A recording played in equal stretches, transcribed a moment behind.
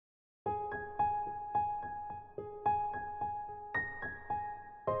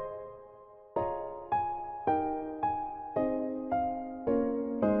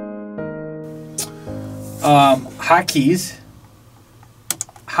Hotkeys.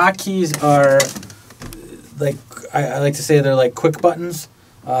 Hotkeys are like, I like to say they're like quick buttons,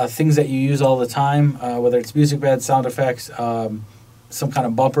 things that you use all the time, whether it's music bed, sound effects, some kind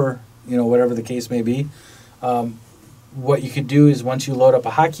of bumper, you know, whatever the case may be. What you could do is once you load up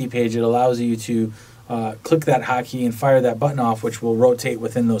a hotkey page, it allows you to click that hotkey and fire that button off, which will rotate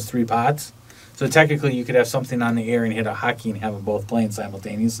within those 3 pots. So technically you could have something on the air and hit a hotkey and have them both playing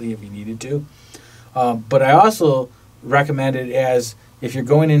simultaneously if you needed to. But I also recommend it as if you're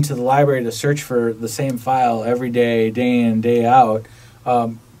going into the library to search for the same file every day, day in, day out,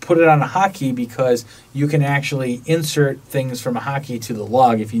 put it on a hotkey because you can actually insert things from a hotkey to the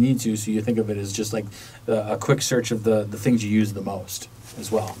log if you need to, so you think of it as just like a quick search of the things you use the most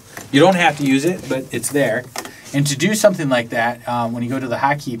as well. You don't have to use it, but it's there. And to do something like that, when you go to the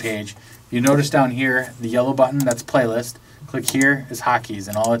hotkey page, you notice down here the yellow button, that's playlist. Click here is hotkeys,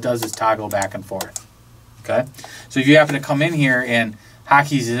 and all it does is toggle back and forth. Okay? So if you happen to come in here and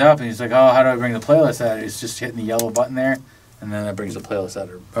hotkeys is up and it's like, oh, how do I bring the playlist out? It's just hitting the yellow button there, and then that brings the playlist out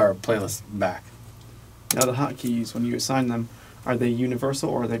or playlist back. Now the hotkeys, when you assign them, are they universal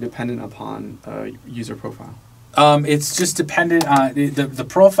or are they dependent upon user profile? It's just dependent on the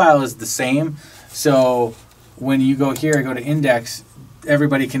profile is the same. So when you go here, go to index,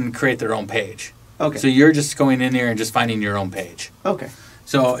 everybody can create their own page. Okay. So you're just going in there and just finding your own page. Okay.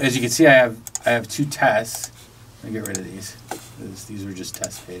 So as you can see, I have 2 tests. Let me get rid of these. These are just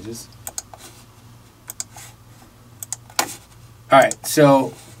test pages. All right.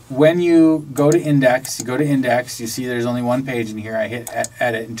 So when you go to index, you see there's only 1 page in here. I hit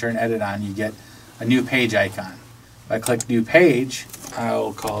edit and turn edit on. You get a new page icon. If I click new page,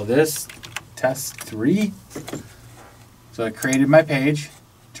 I'll call this test 3. So I created my page,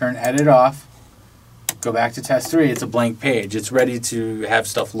 turn edit off, go back to test 3. It's a blank page. It's ready to have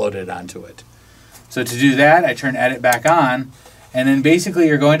stuff loaded onto it. So to do that, I turn edit back on, and then basically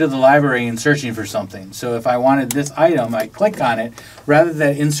you're going to the library and searching for something. So if I wanted this item, I click on it. Rather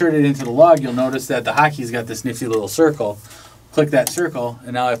than insert it into the log, you'll notice that the hotkey's got this nifty little circle. Click that circle,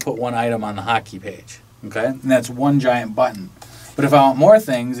 and now I've put 1 item on the hotkey page. Okay? And that's 1 giant button. But if I want more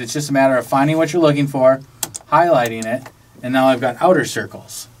things, it's just a matter of finding what you're looking for, highlighting it, and now I've got outer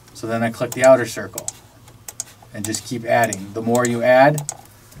circles. So then I click the outer circle and just keep adding. The more you add,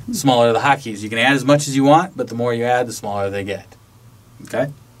 the smaller the hotkeys. You can add as much as you want, but the more you add, the smaller they get.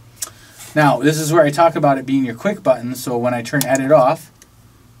 Okay? Now, this is where I talk about it being your quick button. So when I turn edit off,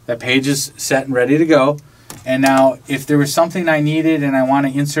 that page is set and ready to go. And now, if there was something I needed and I want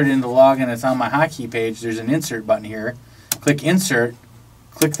to insert it in the log and it's on my hotkey page, there's an insert button here. Click insert,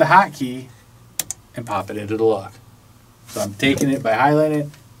 click the hotkey, and pop it into the log. So I'm taking it by highlighting it,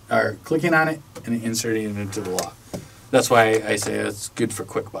 or clicking on it, and inserting it into the log. That's why I say it's good for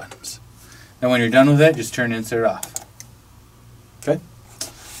quick buttons. Then when you're done with it, just turn insert off. Okay?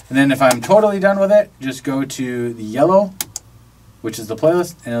 And then if I'm totally done with it, just go to the yellow, which is the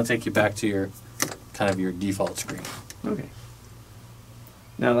playlist, and it'll take you back to your kind of your default screen. Okay.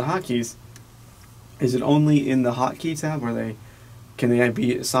 Now the hotkeys, is it only in the hotkey tab, or can they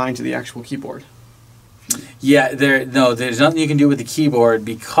be assigned to the actual keyboard? Yeah, there's nothing you can do with the keyboard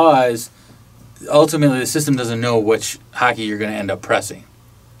because ultimately the system doesn't know which hotkey you're going to end up pressing.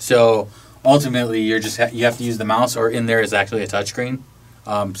 So ultimately you have to use the mouse, or in there is actually a touchscreen.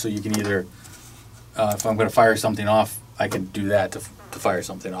 So you can either, if I'm going to fire something off, I can do that to fire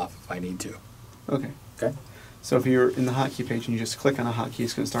something off if I need to. Okay. Okay. So if you're in the hotkey page and you just click on a hotkey,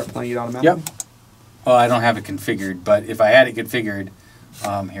 it's going to start playing it automatically? Yep. Oh, I don't have it configured, but if I had it configured,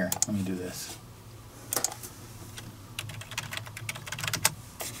 here, let me do this.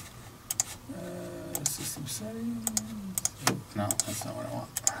 System settings. No, that's not what I want.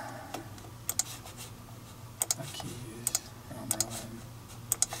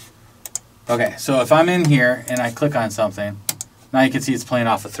 Okay, so if I'm in here and I click on something, now you can see it's playing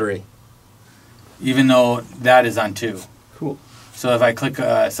off of 3, even though that is on 2. Cool. So if I click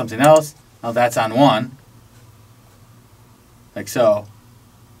something else, now that's on 1, like so,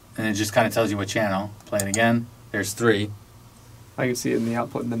 and it just kind of tells you what channel. Play it again. There's 3. I can see it in the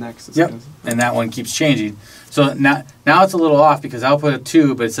output in the next. Yep, and that one keeps changing. So now it's a little off because output of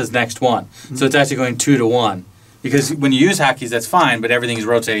 2, but it says next 1. Mm-hmm. So it's actually going 2 to 1. Because when you use hotkeys, that's fine, but everything's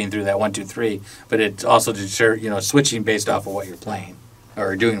rotating through that 1, 2, 3. But it's also switching based off of what you're playing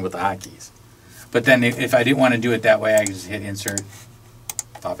or doing with the hotkeys. But then if I didn't want to do it that way, I can just hit insert,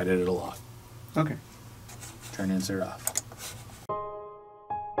 pop it into the log. Okay. Turn insert off.